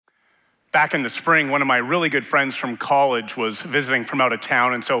Back in the spring, one of my really good friends from college was visiting from out of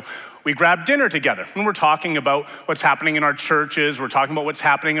town, and so we grabbed dinner together. And we're talking about what's happening in our churches, we're talking about what's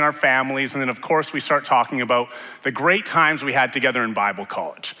happening in our families, and then of course we start talking about the great times we had together in Bible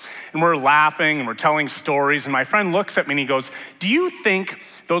college. And we're laughing and we're telling stories, and my friend looks at me and he goes, "Do you think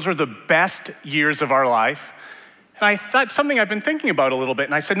those are the best years of our life?" And I thought something I've been thinking about a little bit,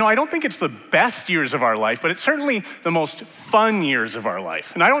 and I said, no, I don't think it's the best years of our life, but it's certainly the most fun years of our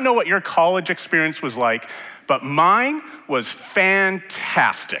life. And I don't know what your college experience was like, but mine was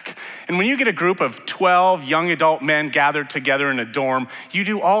fantastic. And when you get a group of 12 young adult men gathered together in a dorm, you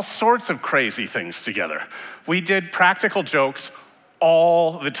do all sorts of crazy things together. We did practical jokes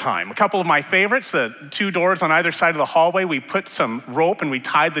all the time. A couple of my favorites, the two doors on either side of the hallway, we put some rope and we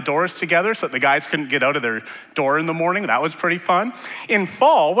tied the doors together so that the guys couldn't get out of their door in the morning. That was pretty fun. In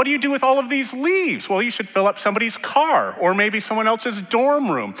fall, what do you do with all of these leaves? Well, you should fill up somebody's car or maybe someone else's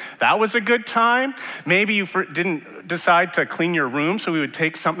dorm room. That was a good time. Maybe you didn't decide to clean your room, so we would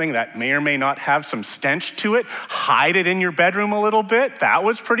take something that may or may not have some stench to it, hide it in your bedroom a little bit. That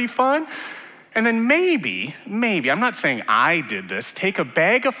was pretty fun. And then maybe, I'm not saying I did this, take a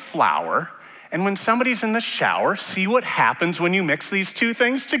bag of flour, and when somebody's in the shower, see what happens when you mix these two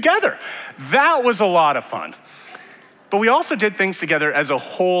things together. That was a lot of fun. But we also did things together as a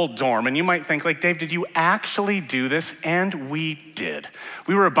whole dorm, and you might think, like, Dave, did you actually do this? And we did.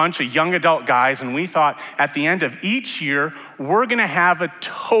 We were a bunch of young adult guys, and we thought at the end of each year, we're gonna have a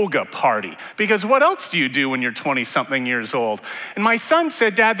toga party. Because what else do you do when you're 20-something years old? And my son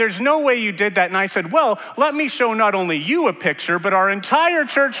said, Dad, there's no way you did that. And I said, well, let me show not only you a picture, but our entire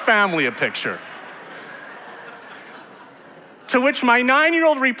church family a picture. To which my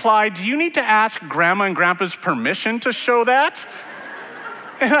 9-year-old replied, do you need to ask Grandma and Grandpa's permission to show that?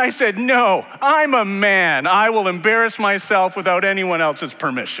 And I said, no, I'm a man. I will embarrass myself without anyone else's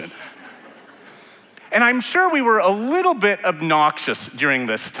permission. And I'm sure we were a little bit obnoxious during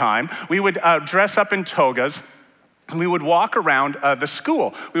this time. We would dress up in togas. And we would walk around the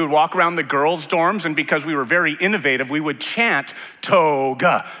school. We would walk around the girls' dorms, and because we were very innovative, we would chant,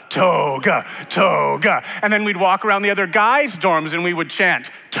 toga, toga, toga. And then we'd walk around the other guys' dorms, and we would chant,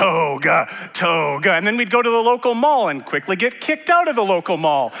 toga, toga. And then we'd go to the local mall and quickly get kicked out of the local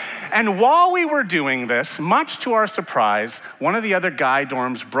mall. And while we were doing this, much to our surprise, one of the other guy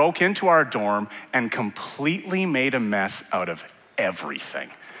dorms broke into our dorm and completely made a mess out of everything.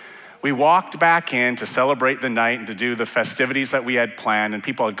 We walked back in to celebrate the night and to do the festivities that we had planned, and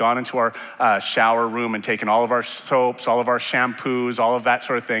people had gone into our shower room and taken all of our soaps, all of our shampoos, all of that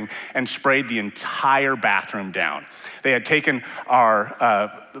sort of thing, and sprayed the entire bathroom down. They had taken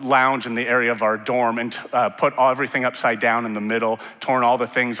our lounge in the area of our dorm and put everything upside down in the middle, torn all the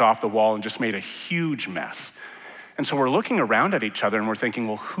things off the wall, and just made a huge mess. And so we're looking around at each other and we're thinking,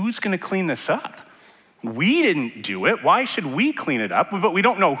 well, who's gonna clean this up? We didn't do it. Why should we clean it up? But we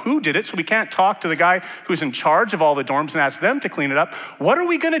don't know who did it, so we can't talk to the guy who's in charge of all the dorms and ask them to clean it up. What are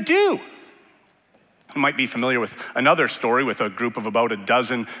we gonna do? You might be familiar with another story with a group of about a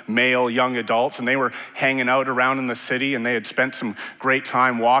dozen male young adults, and they were hanging out around in the city, and they had spent some great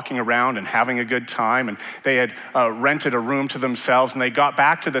time walking around and having a good time, and they had rented a room to themselves, and they got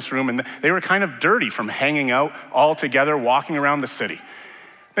back to this room, and they were kind of dirty from hanging out all together, walking around the city.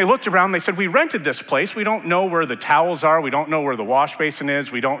 They looked around, they said, we rented this place. We don't know where the towels are. We don't know where the wash basin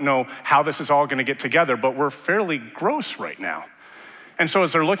is. We don't know how this is all gonna get together, but we're fairly gross right now. And so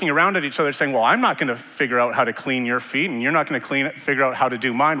as they're looking around at each other saying, well, I'm not gonna figure out how to clean your feet, and you're not gonna figure out how to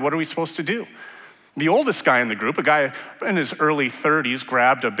do mine. What are we supposed to do? The oldest guy in the group, a guy in his early 30s,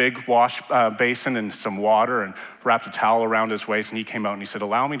 grabbed a big wash basin and some water and wrapped a towel around his waist, and he came out and he said,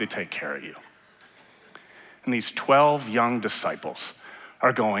 allow me to take care of you. And these 12 young disciples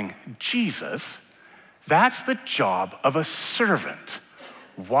are going, Jesus, that's the job of a servant.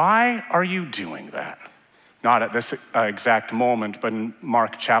 Why are you doing that? Not at this exact moment, but in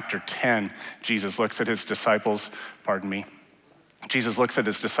Mark chapter 10, Jesus looks at his disciples, Jesus looks at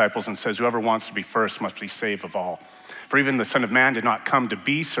his disciples and says, whoever wants to be first must be saved of all. For even the Son of Man did not come to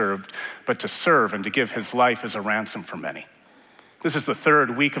be served, but to serve and to give his life as a ransom for many. This is the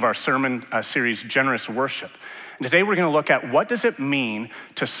third week of our sermon series, Generous Worship. And today we're gonna look at what does it mean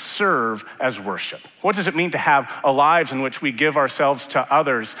to serve as worship? What does it mean to have a lives in which we give ourselves to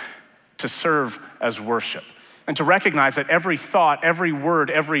others to serve as worship? And to recognize that every thought, every word,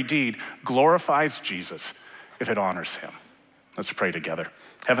 every deed glorifies Jesus if it honors him. Let's pray together.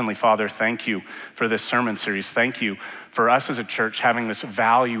 Heavenly Father, thank you for this sermon series. Thank you for us as a church having this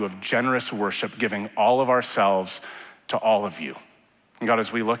value of generous worship, giving all of ourselves to all of you. And God,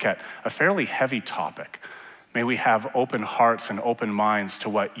 as we look at a fairly heavy topic, May we have open hearts and open minds to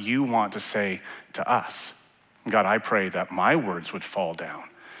what you want to say to us. God, I pray that my words would fall down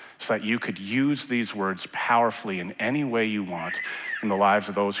so that you could use these words powerfully in any way you want in the lives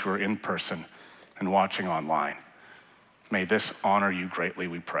of those who are in person and watching online. May this honor you greatly,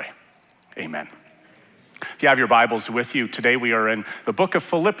 we pray. Amen. If you have your Bibles with you, today we are in the book of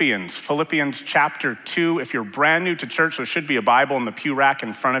Philippians, Philippians chapter 2. If you're brand new to church, there should be a Bible in the pew rack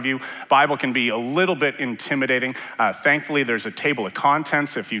in front of you. Bible can be a little bit intimidating. Thankfully, there's a table of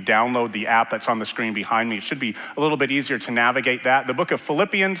contents. If you download the app that's on the screen behind me, it should be a little bit easier to navigate that. The book of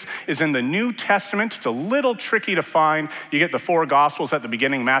Philippians is in the New Testament. It's a little tricky to find. You get the four Gospels at the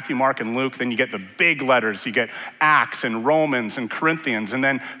beginning, Matthew, Mark, and Luke. Then you get the big letters. You get Acts and Romans and Corinthians. And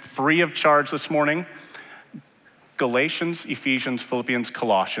then free of charge this morning, Galatians, Ephesians, Philippians,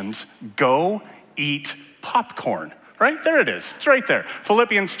 Colossians. Go eat popcorn. Right? There it is. It's right there.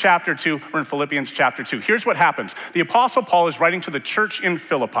 Philippians chapter 2. We're in Philippians chapter 2. Here's what happens. The Apostle Paul is writing to the church in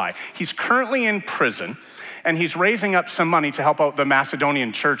Philippi. He's currently in prison, and he's raising up some money to help out the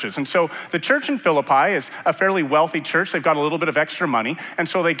Macedonian churches. And so the church in Philippi is a fairly wealthy church. They've got a little bit of extra money. And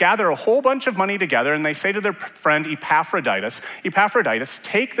so they gather a whole bunch of money together, and they say to their friend Epaphroditus,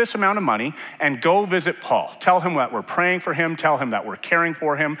 take this amount of money and go visit Paul. Tell him that we're praying for him. Tell him that we're caring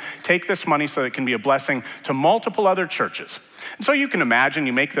for him. Take this money so that it can be a blessing to multiple other churches. And so you can imagine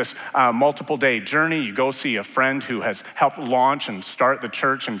you make this multiple day journey. You go see a friend who has helped launch and start the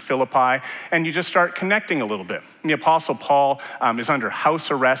church in Philippi, and you just start connecting a little bit. And the Apostle Paul is under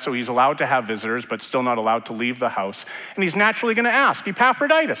house arrest, so he's allowed to have visitors, but still not allowed to leave the house. And he's naturally going to ask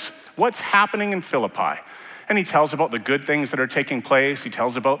Epaphroditus, what's happening in Philippi? And he tells about the good things that are taking place. He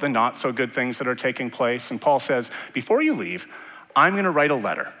tells about the not so good things that are taking place. And Paul says, before you leave, I'm going to write a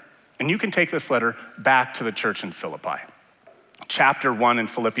letter. And you can take this letter back to the church in Philippi. Chapter 1 in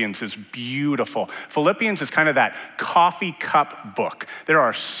Philippians is beautiful. Philippians is kind of that coffee cup book. There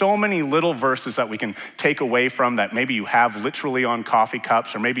are so many little verses that we can take away from that maybe you have literally on coffee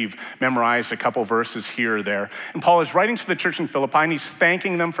cups, or maybe you've memorized a couple verses here or there. And Paul is writing to the church in Philippi, and he's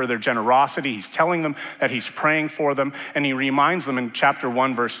thanking them for their generosity. He's telling them that he's praying for them, and he reminds them in chapter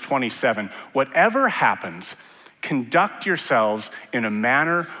 1, verse 27, whatever happens, conduct yourselves in a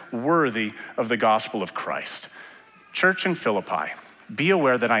manner worthy of the gospel of Christ. Church in Philippi, be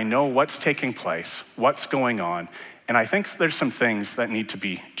aware that I know what's taking place, what's going on, and I think there's some things that need to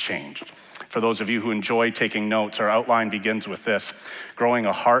be changed. For those of you who enjoy taking notes, our outline begins with this, growing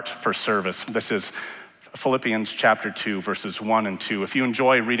a heart for service. This is Philippians chapter 2, verses 1 and 2. If you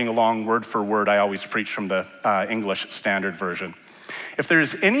enjoy reading along word for word, I always preach from the English Standard Version. If there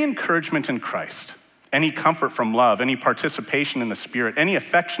is any encouragement in Christ, any comfort from love, any participation in the Spirit, any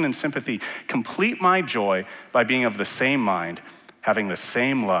affection and sympathy, complete my joy by being of the same mind, having the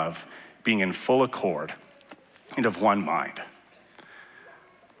same love, being in full accord, and of one mind.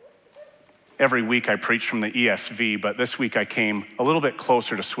 Every week I preach from the ESV, but this week I came a little bit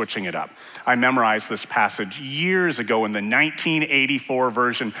closer to switching it up. I memorized this passage years ago in the 1984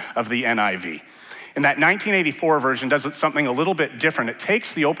 version of the NIV. And that 1984 version does something a little bit different. It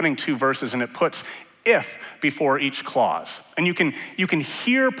takes the opening two verses and it puts if before each clause. And you can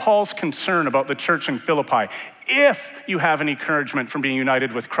hear Paul's concern about the church in Philippi. If you have any encouragement from being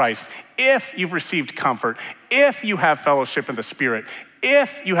united with Christ, if you've received comfort, if you have fellowship in the Spirit,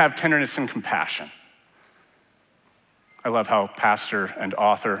 if you have tenderness and compassion. I love how pastor and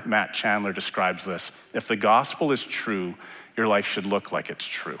author Matt Chandler describes this. If the gospel is true, your life should look like it's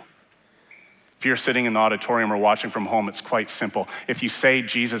true. If you're sitting in the auditorium or watching from home, it's quite simple. If you say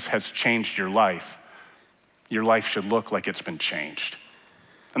Jesus has changed your life should look like it's been changed.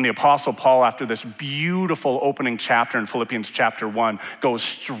 And the Apostle Paul, after this beautiful opening chapter in Philippians chapter 1, goes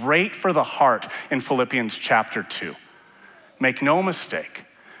straight for the heart in Philippians chapter 2. Make no mistake,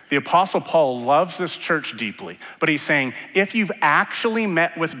 the Apostle Paul loves this church deeply, but he's saying, if you've actually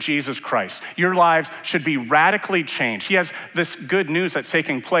met with Jesus Christ, your lives should be radically changed. He has this good news that's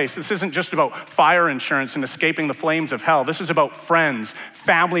taking place. This isn't just about fire insurance and escaping the flames of hell. This is about friends,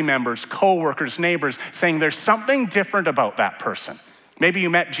 family members, co-workers, neighbors, saying there's something different about that person. Maybe you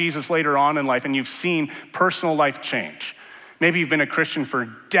met Jesus later on in life and you've seen personal life change. Maybe you've been a Christian for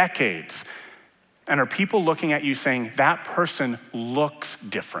decades. And are people looking at you saying, that person looks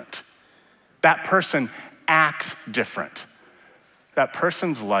different? That person acts different. That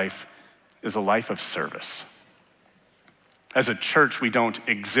person's life is a life of service. As a church, we don't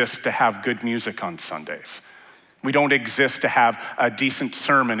exist to have good music on Sundays. We don't exist to have a decent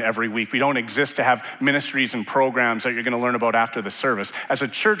sermon every week. We don't exist to have ministries and programs that you're going to learn about after the service. As a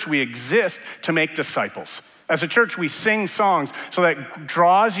church, we exist to make disciples. As a church, we sing songs so that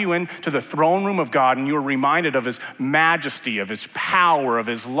draws you into the throne room of God and you are reminded of his majesty, of his power, of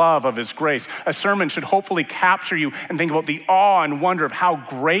his love, of his grace. A sermon should hopefully capture you and think about the awe and wonder of how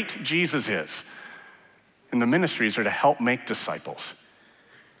great Jesus is. And the ministries are to help make disciples.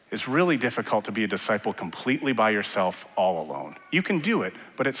 It's really difficult to be a disciple completely by yourself, all alone. You can do it,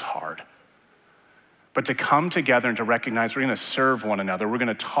 but it's hard. But to come together and to recognize we're going to serve one another, we're going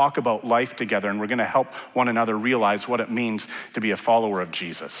to talk about life together, and we're going to help one another realize what it means to be a follower of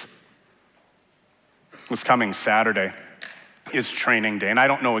Jesus. This coming Saturday is training day, and I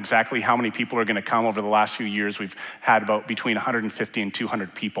don't know exactly how many people are going to come. Over the last few years, we've had about between 150 and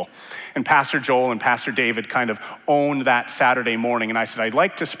 200 people. And Pastor Joel and Pastor David kind of owned that Saturday morning, and I said, I'd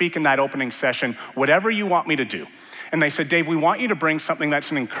like to speak in that opening session, whatever you want me to do. And they said, Dave, we want you to bring something that's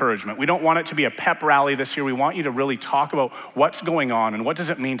an encouragement. We don't want it to be a pep rally this year. We want you to really talk about what's going on and what does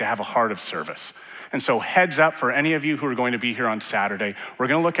it mean to have a heart of service. And so heads up for any of you who are going to be here on Saturday, we're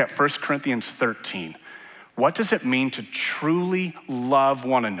going to look at 1 Corinthians 13. What does it mean to truly love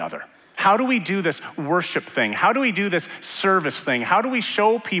one another? How do we do this worship thing? How do we do this service thing? How do we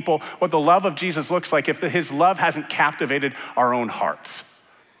show people what the love of Jesus looks like if his love hasn't captivated our own hearts?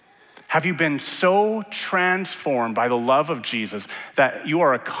 Have you been so transformed by the love of Jesus that you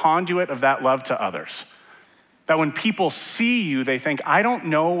are a conduit of that love to others? That when people see you, they think, I don't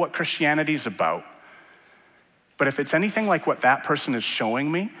know what Christianity is about, but if it's anything like what that person is showing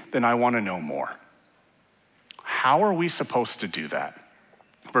me, then I want to know more. How are we supposed to do that?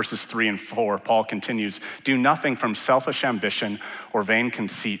 Verses 3 and 4, Paul continues, do nothing from selfish ambition or vain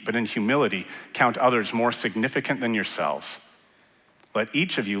conceit, but in humility count others more significant than yourselves. Let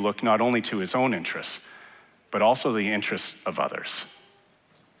each of you look not only to his own interests, but also the interests of others.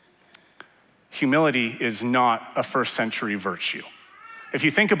 Humility is not a first century virtue. If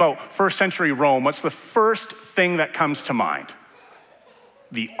you think about first century Rome, what's the first thing that comes to mind?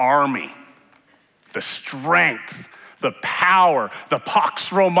 The army, the strength, the power, the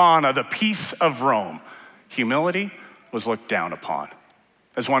Pax Romana, the peace of Rome. Humility was looked down upon.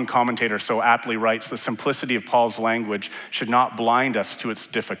 As one commentator so aptly writes, the simplicity of Paul's language should not blind us to its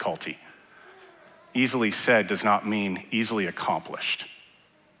difficulty. Easily said does not mean easily accomplished.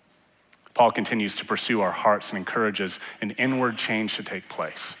 Paul continues to pursue our hearts and encourages an inward change to take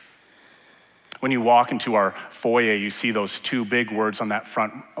place. When you walk into our foyer, you see those two big words on that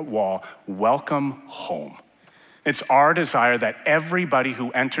front wall, welcome home. It's our desire that everybody who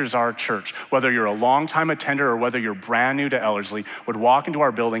enters our church, whether you're a longtime attender or whether you're brand new to Ellerslie, would walk into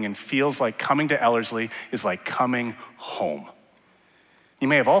our building and feels like coming to Ellerslie is like coming home. You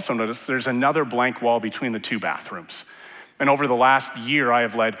may have also noticed there's another blank wall between the two bathrooms. And over the last year, I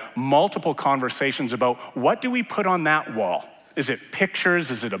have led multiple conversations about what do we put on that wall? Is it pictures?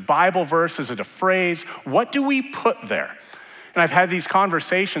 Is it a Bible verse? Is it a phrase? What do we put there? And I've had these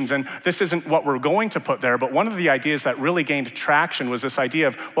conversations, and this isn't what we're going to put there, but one of the ideas that really gained traction was this idea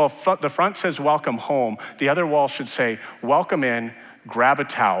of, well, the front says welcome home. The other wall should say welcome in, grab a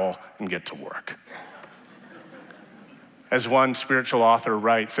towel, and get to work. As one spiritual author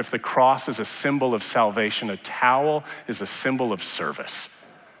writes, if the cross is a symbol of salvation, a towel is a symbol of service.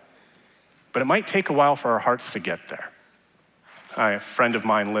 But it might take a while for our hearts to get there. A friend of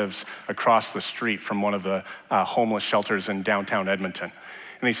mine lives across the street from one of the homeless shelters in downtown Edmonton.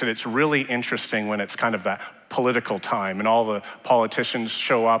 And he said it's really interesting when it's kind of that political time and all the politicians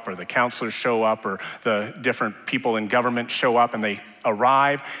show up or the counselors show up or the different people in government show up and they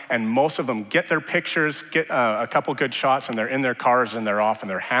arrive and most of them get their pictures, get a couple good shots and they're in their cars and they're off and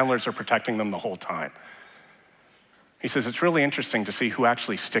their handlers are protecting them the whole time. He says it's really interesting to see who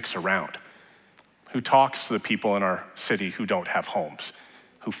actually sticks around, who talks to the people in our city who don't have homes,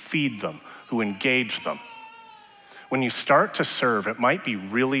 who feed them, who engage them. When you start to serve, it might be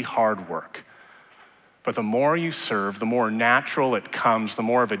really hard work, but the more you serve, the more natural it comes, the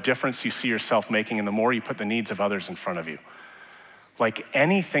more of a difference you see yourself making, and the more you put the needs of others in front of you. Like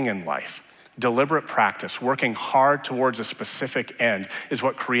anything in life, deliberate practice, working hard towards a specific end is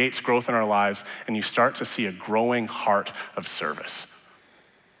what creates growth in our lives, and you start to see a growing heart of service.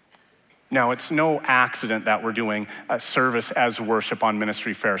 Now, it's no accident that we're doing a service as worship on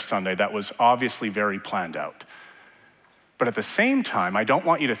Ministry Fair Sunday. That was obviously very planned out. But at the same time, I don't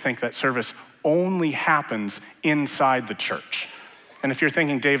want you to think that service only happens inside the church. And if you're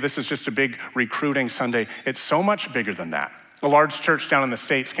thinking, Dave, this is just a big recruiting Sunday, it's so much bigger than that. A large church down in the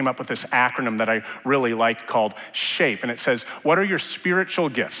States came up with this acronym that I really like called SHAPE. And it says, what are your spiritual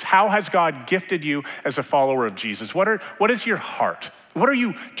gifts? How has God gifted you as a follower of Jesus? What is your heart? What are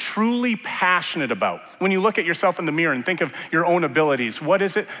you truly passionate about? When you look at yourself in the mirror and think of your own abilities, what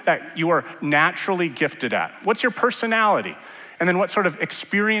is it that you are naturally gifted at? What's your personality? And then what sort of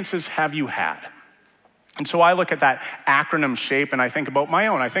experiences have you had? And so I look at that acronym shape and I think about my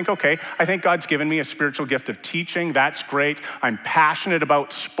own. I think, okay, I think God's given me a spiritual gift of teaching. That's great. I'm passionate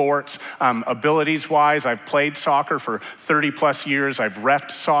about sports. Abilities-wise, I've played soccer for 30 plus years. I've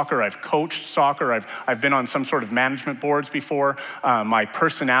reffed soccer. I've coached soccer. I've been on some sort of management boards before. My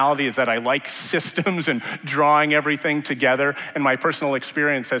personality is that I like systems and drawing everything together. And my personal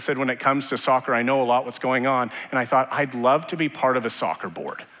experience has said when it comes to soccer, I know a lot what's going on. And I thought, I'd love to be part of a soccer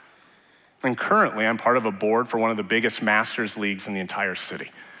board. And currently, I'm part of a board for one of the biggest masters leagues in the entire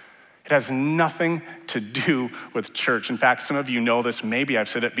city. It has nothing to do with church. In fact, some of you know this, maybe I've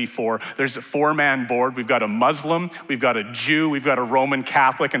said it before. There's a 4-man board. We've got a Muslim, we've got a Jew, we've got a Roman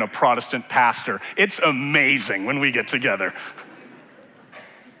Catholic, and a Protestant pastor. It's amazing when we get together.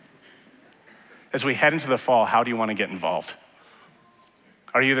 As we head into the fall, how do you want to get involved?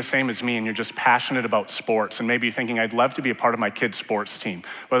 Are you the same as me and you're just passionate about sports and maybe you're thinking, I'd love to be a part of my kids' sports team,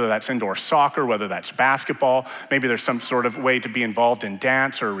 whether that's indoor soccer, whether that's basketball, maybe there's some sort of way to be involved in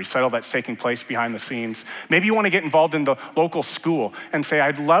dance or a recital that's taking place behind the scenes. Maybe you want to get involved in the local school and say,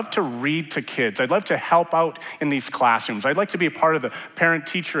 I'd love to read to kids. I'd love to help out in these classrooms. I'd like to be a part of the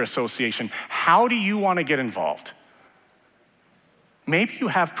Parent-Teacher Association. How do you want to get involved? Maybe you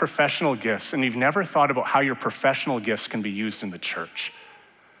have professional gifts and you've never thought about how your professional gifts can be used in the church.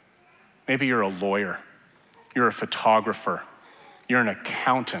 Maybe you're a lawyer, you're a photographer, you're an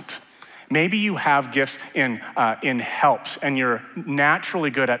accountant. Maybe you have gifts in helps and you're naturally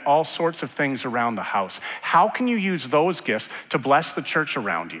good at all sorts of things around the house. How can you use those gifts to bless the church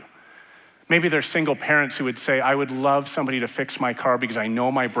around you? Maybe there's single parents who would say, I would love somebody to fix my car because I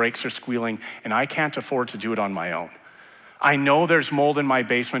know my brakes are squealing and I can't afford to do it on my own. I know there's mold in my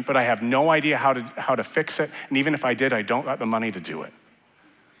basement, but I have no idea how to fix it. And even if I did, I don't got the money to do it.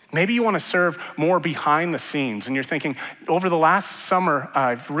 Maybe you want to serve more behind the scenes and you're thinking, over the last summer,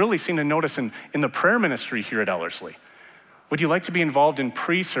 I've really seen a notice in the prayer ministry here at Ellerslie. Would you like to be involved in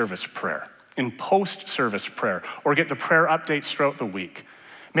pre-service prayer, in post-service prayer, or get the prayer updates throughout the week?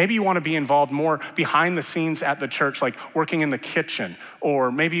 Maybe you want to be involved more behind the scenes at the church, like working in the kitchen,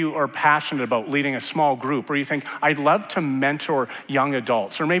 or maybe you are passionate about leading a small group, or you think, I'd love to mentor young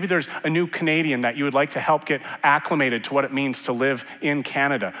adults, or maybe there's a new Canadian that you would like to help get acclimated to what it means to live in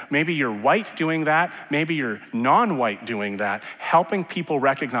Canada. Maybe you're white doing that, maybe you're non-white doing that, helping people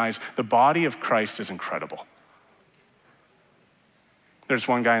recognize the body of Christ is incredible. There's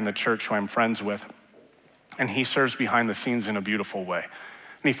one guy in the church who I'm friends with, and he serves behind the scenes in a beautiful way.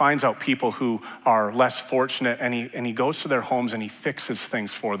 And he finds out people who are less fortunate and he goes to their homes and he fixes things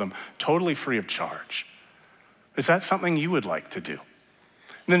for them totally free of charge. Is that something you would like to do? And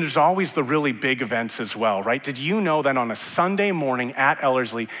then there's always the really big events as well, right? Did you know that on a Sunday morning at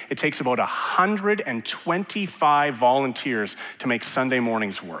Ellerslie, it takes about 125 volunteers to make Sunday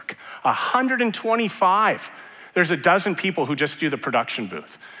mornings work? 125. There's a dozen people who just do the production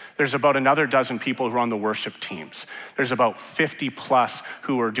booth. There's about another dozen people who are on the worship teams. There's about 50 plus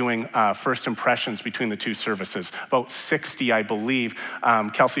who are doing first impressions between the two services. About 60, I believe.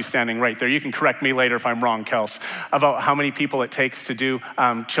 Kelsey's standing right there. You can correct me later if I'm wrong, Kels, about how many people it takes to do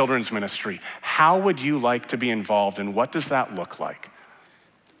children's ministry. How would you like to be involved and what does that look like?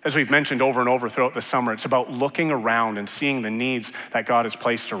 As we've mentioned over and over throughout the summer, it's about looking around and seeing the needs that God has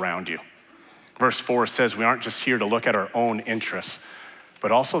placed around you. Verse 4 says we aren't just here to look at our own interests,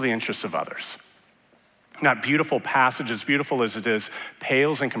 but also the interests of others. That beautiful passage, as beautiful as it is,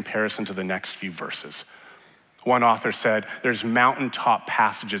 pales in comparison to the next few verses. One author said, there's mountaintop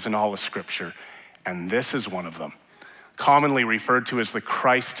passages in all of Scripture, and this is one of them. Commonly referred to as the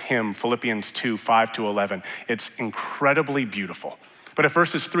Christ hymn, Philippians 2, 5-11. It's incredibly beautiful. But if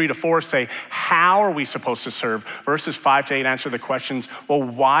verses 3-4 say, how are we supposed to serve? Verses 5-8 answer the questions, well,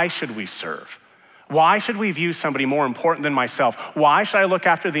 why should we serve? Why should we view somebody more important than myself? Why should I look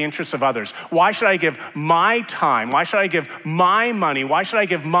after the interests of others? Why should I give my time? Why should I give my money? Why should I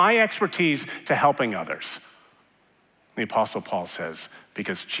give my expertise to helping others? The Apostle Paul says,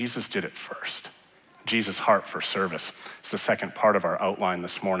 because Jesus did it first. Jesus' heart for service is the second part of our outline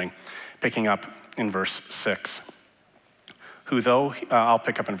this morning, picking up in verse 6. I'll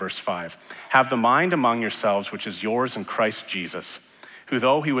pick up in verse 5. Have the mind among yourselves, which is yours in Christ Jesus, who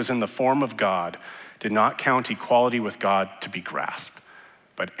though he was in the form of God, did not count equality with God to be grasped,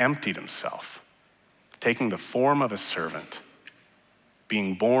 but emptied himself, taking the form of a servant,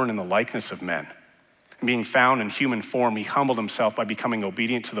 being born in the likeness of men. And being found in human form, he humbled himself by becoming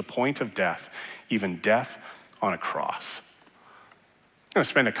obedient to the point of death, even death on a cross. I'm going to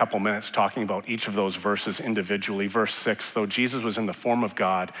spend a couple minutes talking about each of those verses individually. Verse 6, though Jesus was in the form of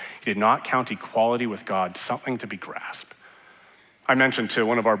God, he did not count equality with God something to be grasped. I mentioned to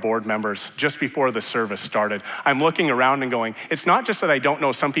one of our board members just before the service started, I'm looking around and going, it's not just that I don't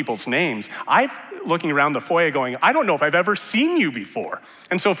know some people's names. I'm looking around the foyer going, I don't know if I've ever seen you before.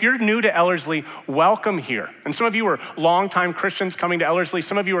 And so if you're new to Ellerslie, welcome here. And some of you are longtime Christians coming to Ellerslie.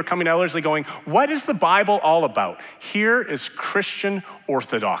 Some of you are coming to Ellerslie going, what is the Bible all about? Here is Christian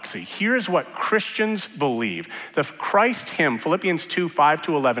orthodoxy. Here's what Christians believe. The Christ hymn, Philippians 2,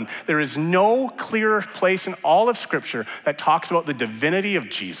 5-11, there is no clearer place in all of Scripture that talks about the divinity of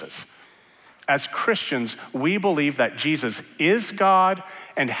Jesus. As Christians, we believe that Jesus is God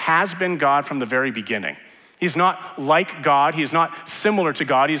and has been God from the very beginning. He's not like God. He's not similar to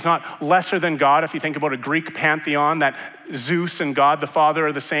God. He's not lesser than God. If you think about a Greek pantheon, that Zeus and God the Father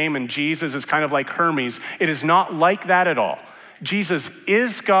are the same and Jesus is kind of like Hermes. It is not like that at all. Jesus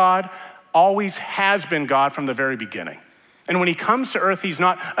is God, always has been God from the very beginning. And when he comes to earth, he's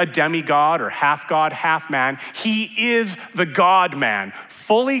not a demigod or half God, half man. He is the God-man,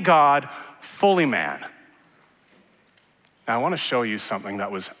 fully God, fully man. Now, I want to show you something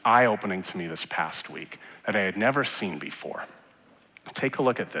that was eye-opening to me this past week that I had never seen before. Take a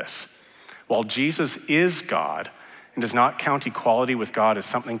look at this. While Jesus is God and does not count equality with God as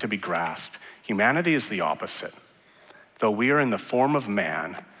something to be grasped, humanity is the opposite. Though we are in the form of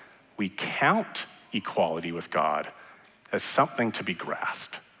man, we count equality with God as something to be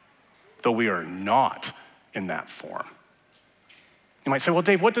grasped, though we are not in that form. You might say, well,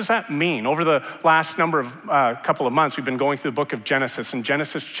 Dave, what does that mean? Over the last couple of months, we've been going through the book of Genesis. In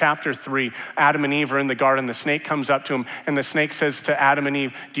Genesis chapter 3, Adam and Eve are in the garden. The snake comes up to him, and the snake says to Adam and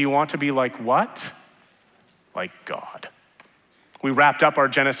Eve, do you want to be like what? Like God. We wrapped up our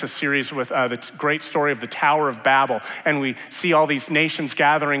Genesis series with the great story of the Tower of Babel, and we see all these nations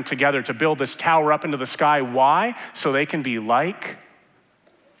gathering together to build this tower up into the sky. Why? So they can be like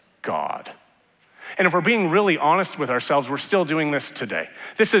God. And if we're being really honest with ourselves, we're still doing this today.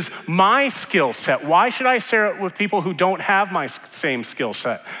 This is my skill set. Why should I share it with people who don't have my same skill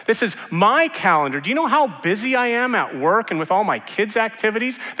set? This is my calendar. Do you know how busy I am at work and with all my kids'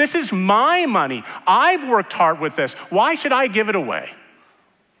 activities? This is my money. I've worked hard with this. Why should I give it away?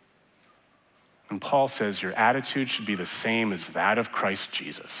 And Paul says your attitude should be the same as that of Christ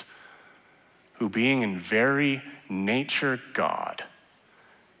Jesus, who being in very nature God,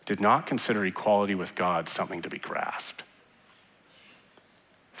 did not consider equality with God something to be grasped.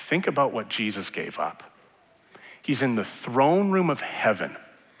 Think about what Jesus gave up. He's in the throne room of heaven,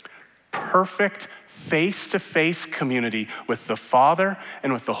 perfect face-to-face community with the Father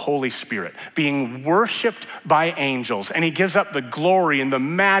and with the Holy Spirit, being worshiped by angels, and he gives up the glory and the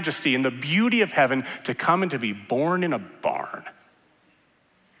majesty and the beauty of heaven to come and to be born in a barn.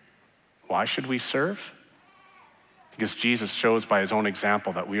 Why should we serve? Because Jesus shows by his own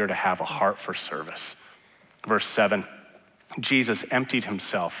example that we are to have a heart for service. Verse 7, Jesus emptied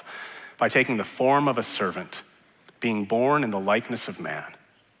himself by taking the form of a servant, being born in the likeness of man.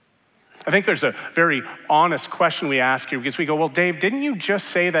 I think there's a very honest question we ask here because we go, well, Dave, didn't you just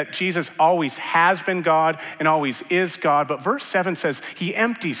say that Jesus always has been God and always is God? But verse 7 says he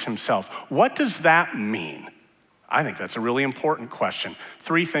empties himself. What does that mean? I think that's a really important question.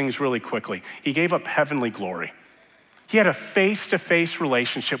 3 things really quickly. He gave up heavenly glory. He had a face-to-face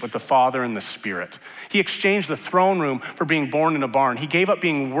relationship with the Father and the Spirit. He exchanged the throne room for being born in a barn. He gave up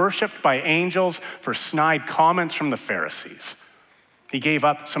being worshiped by angels for snide comments from the Pharisees. He gave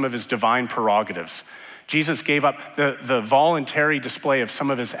up some of his divine prerogatives. Jesus gave up the voluntary display of some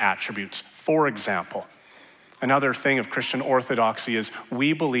of his attributes. For example, another thing of Christian orthodoxy is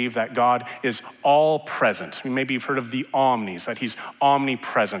we believe that God is all present. Maybe you've heard of the omnis, that he's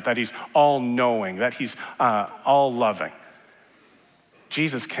omnipresent, that he's all-knowing, that he's all-loving.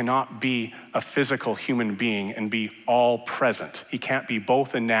 Jesus cannot be a physical human being and be all-present. He can't be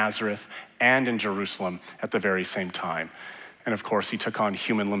both in Nazareth and in Jerusalem at the very same time. And of course, he took on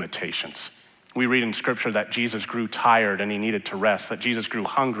human limitations. We read in Scripture that Jesus grew tired and he needed to rest, that Jesus grew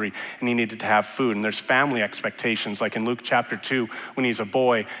hungry and he needed to have food. And there's family expectations, like in Luke chapter 2, when he's a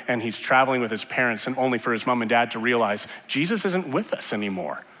boy and he's traveling with his parents and only for his mom and dad to realize, Jesus isn't with us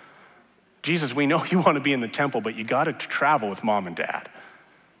anymore. Jesus, we know you want to be in the temple, but you got to travel with mom and dad.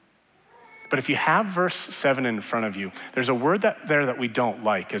 But if you have verse 7 in front of you, there's a word there that we don't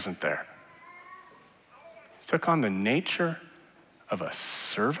like, isn't there? He took on the nature of a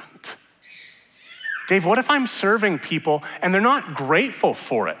servant. Dave, what if I'm serving people and they're not grateful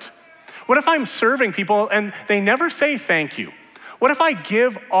for it? What if I'm serving people and they never say thank you? What if I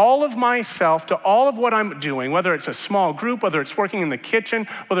give all of myself to all of what I'm doing, whether it's a small group, whether it's working in the kitchen,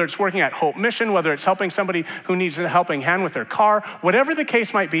 whether it's working at Hope Mission, whether it's helping somebody who needs a helping hand with their car, whatever the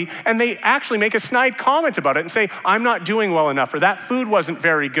case might be, and they actually make a snide comment about it and say, I'm not doing well enough, or that food wasn't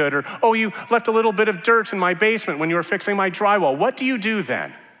very good, or, oh, you left a little bit of dirt in my basement when you were fixing my drywall. What do you do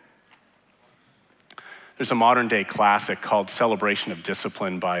then? There's a modern day classic called Celebration of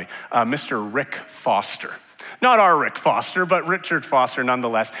Discipline by Mr. Rick Foster. Not our Rick Foster, but Richard Foster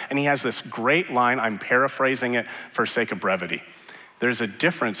nonetheless. And he has this great line, I'm paraphrasing it for sake of brevity. There's a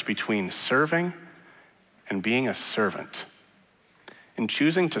difference between serving and being a servant. In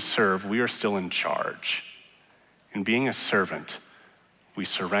choosing to serve, we are still in charge. In being a servant, we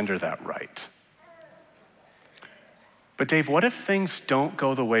surrender that right. But Dave, what if things don't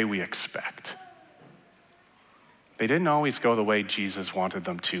go the way we expect? They didn't always go the way Jesus wanted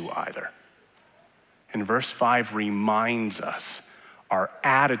them to either. And verse 5 reminds us our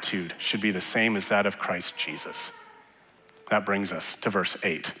attitude should be the same as that of Christ Jesus. That brings us to verse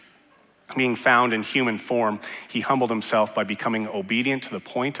 8. Being found in human form, he humbled himself by becoming obedient to the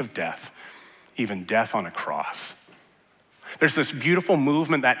point of death, even death on a cross. There's this beautiful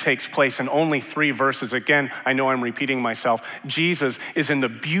movement that takes place in only 3 verses. Again, I know I'm repeating myself. Jesus is in the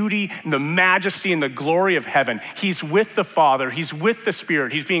beauty, and the majesty, and the glory of heaven. He's with the Father. He's with the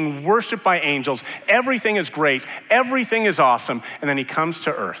Spirit. He's being worshiped by angels. Everything is great. Everything is awesome. And then he comes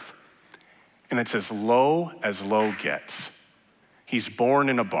to earth, and it's as low gets. He's born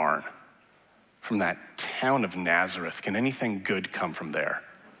in a barn. From that town of Nazareth, can anything good come from there?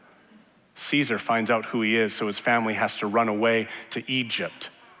 Caesar finds out who he is, so his family has to run away to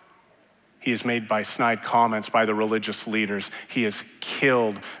Egypt. He is made by snide comments by the religious leaders. He is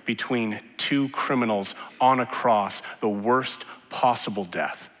killed between 2 criminals on a cross, the worst possible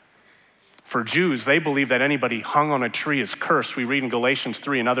death. For Jews, they believe that anybody hung on a tree is cursed. We read in Galatians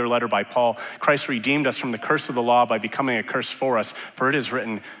 3, another letter by Paul, Christ redeemed us from the curse of the law by becoming a curse for us, for it is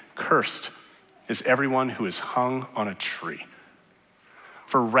written, cursed is everyone who is hung on a tree.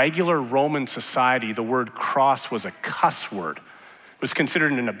 For regular Roman society, the word cross was a cuss word. It was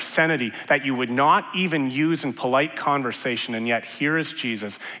considered an obscenity that you would not even use in polite conversation, and yet here is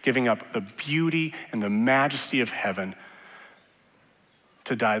Jesus giving up the beauty and the majesty of heaven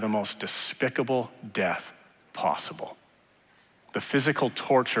to die the most despicable death possible. The physical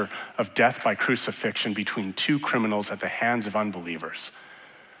torture of death by crucifixion between 2 criminals at the hands of unbelievers.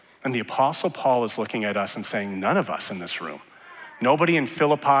 And the Apostle Paul is looking at us and saying, none of us in this room, nobody in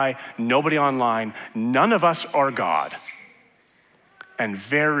Philippi, nobody online, none of us are God. And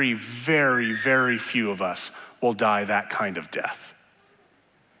very, very, very few of us will die that kind of death.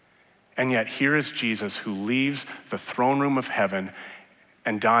 And yet here is Jesus who leaves the throne room of heaven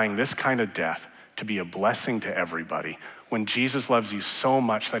and dying this kind of death to be a blessing to everybody. When Jesus loves you so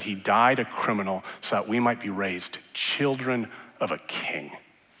much that he died a criminal so that we might be raised children of a king.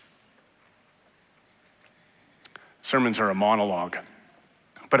 Sermons are a monologue.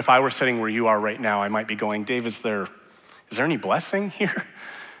 But if I were sitting where you are right now, I might be going, Dave, is there any blessing here?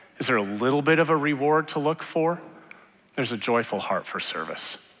 Is there a little bit of a reward to look for? There's a joyful heart for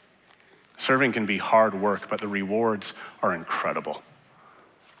service. Serving can be hard work, but the rewards are incredible.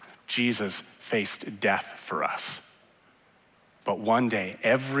 Jesus faced death for us. But one day,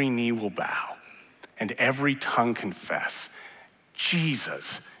 every knee will bow and every tongue confess,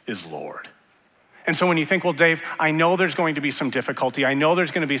 Jesus is Lord. And so when you think, well, Dave, I know there's going to be some difficulty. I know there's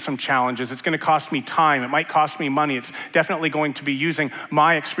going to be some challenges. It's going to cost me time. It might cost me money. It's definitely going to be using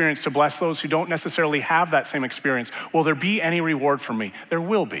my experience to bless those who don't necessarily have that same experience. Will there be any reward for me? There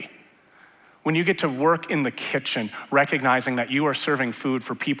will be. When you get to work in the kitchen, recognizing that you are serving food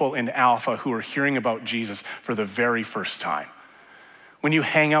for people in Alpha who are hearing about Jesus for the very first time. When you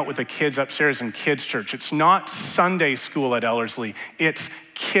hang out with the kids upstairs in kids' church, it's not Sunday school at Ellerslie, it's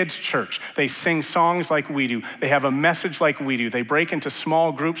kids' church. They sing songs like we do. They have a message like we do. They break into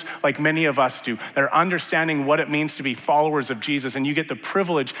small groups like many of us do. They're understanding what it means to be followers of Jesus, and you get the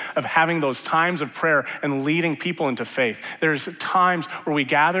privilege of having those times of prayer and leading people into faith. There's times where we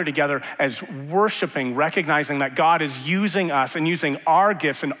gather together as worshiping, recognizing that God is using us and using our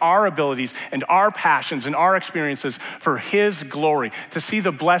gifts and our abilities and our passions and our experiences for his glory. To see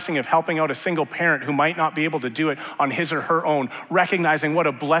the blessing of helping out a single parent who might not be able to do it on his or her own, recognizing what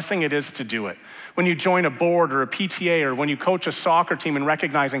a blessing it is to do it. When you join a board or a PTA or when you coach a soccer team and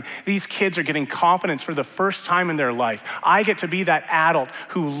recognizing these kids are getting confidence for the first time in their life. I get to be that adult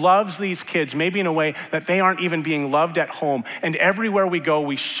who loves these kids, maybe in a way that they aren't even being loved at home. And everywhere we go,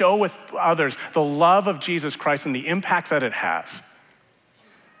 we show with others the love of Jesus Christ and the impact that it has.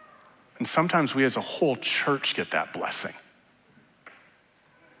 And sometimes we as a whole church get that blessing.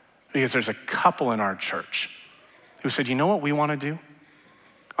 Because there's a couple in our church who said, you know what we want to do?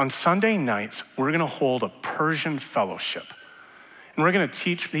 On Sunday nights, we're going to hold a Persian fellowship. And we're going to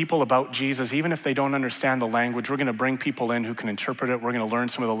teach people about Jesus, even if they don't understand the language. We're going to bring people in who can interpret it. We're going to learn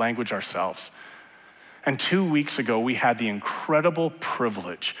some of the language ourselves. And 2 weeks ago, we had the incredible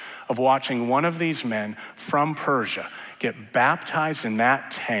privilege of watching one of these men from Persia get baptized in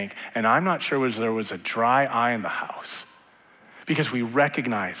that tank. And I'm not sure there was a dry eye in the house, because we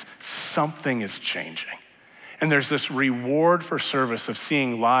recognize something is changing. And there's this reward for service of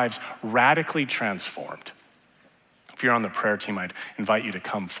seeing lives radically transformed. If you're on the prayer team, I'd invite you to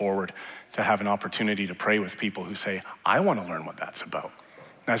come forward to have an opportunity to pray with people who say, I want to learn what that's about.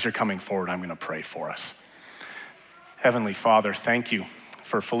 As you're coming forward, I'm going to pray for us. Heavenly Father, thank you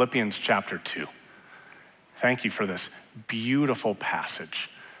for Philippians chapter 2. Thank you for this beautiful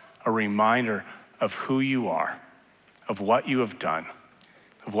passage, a reminder of who you are, of what you have done,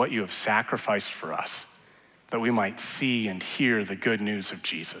 of what you have sacrificed for us, that we might see and hear the good news of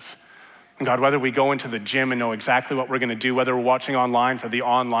Jesus. And God, whether we go into the gym and know exactly what we're going to do, whether we're watching online for the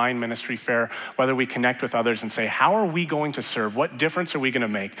online ministry fair, whether we connect with others and say, how are we going to serve? What difference are we going to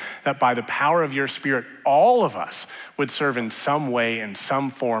make? That by the power of your Spirit, all of us would serve in some way, in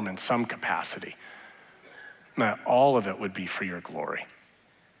some form, in some capacity. And that all of it would be for your glory.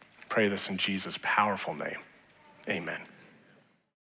 Pray this in Jesus' powerful name. Amen.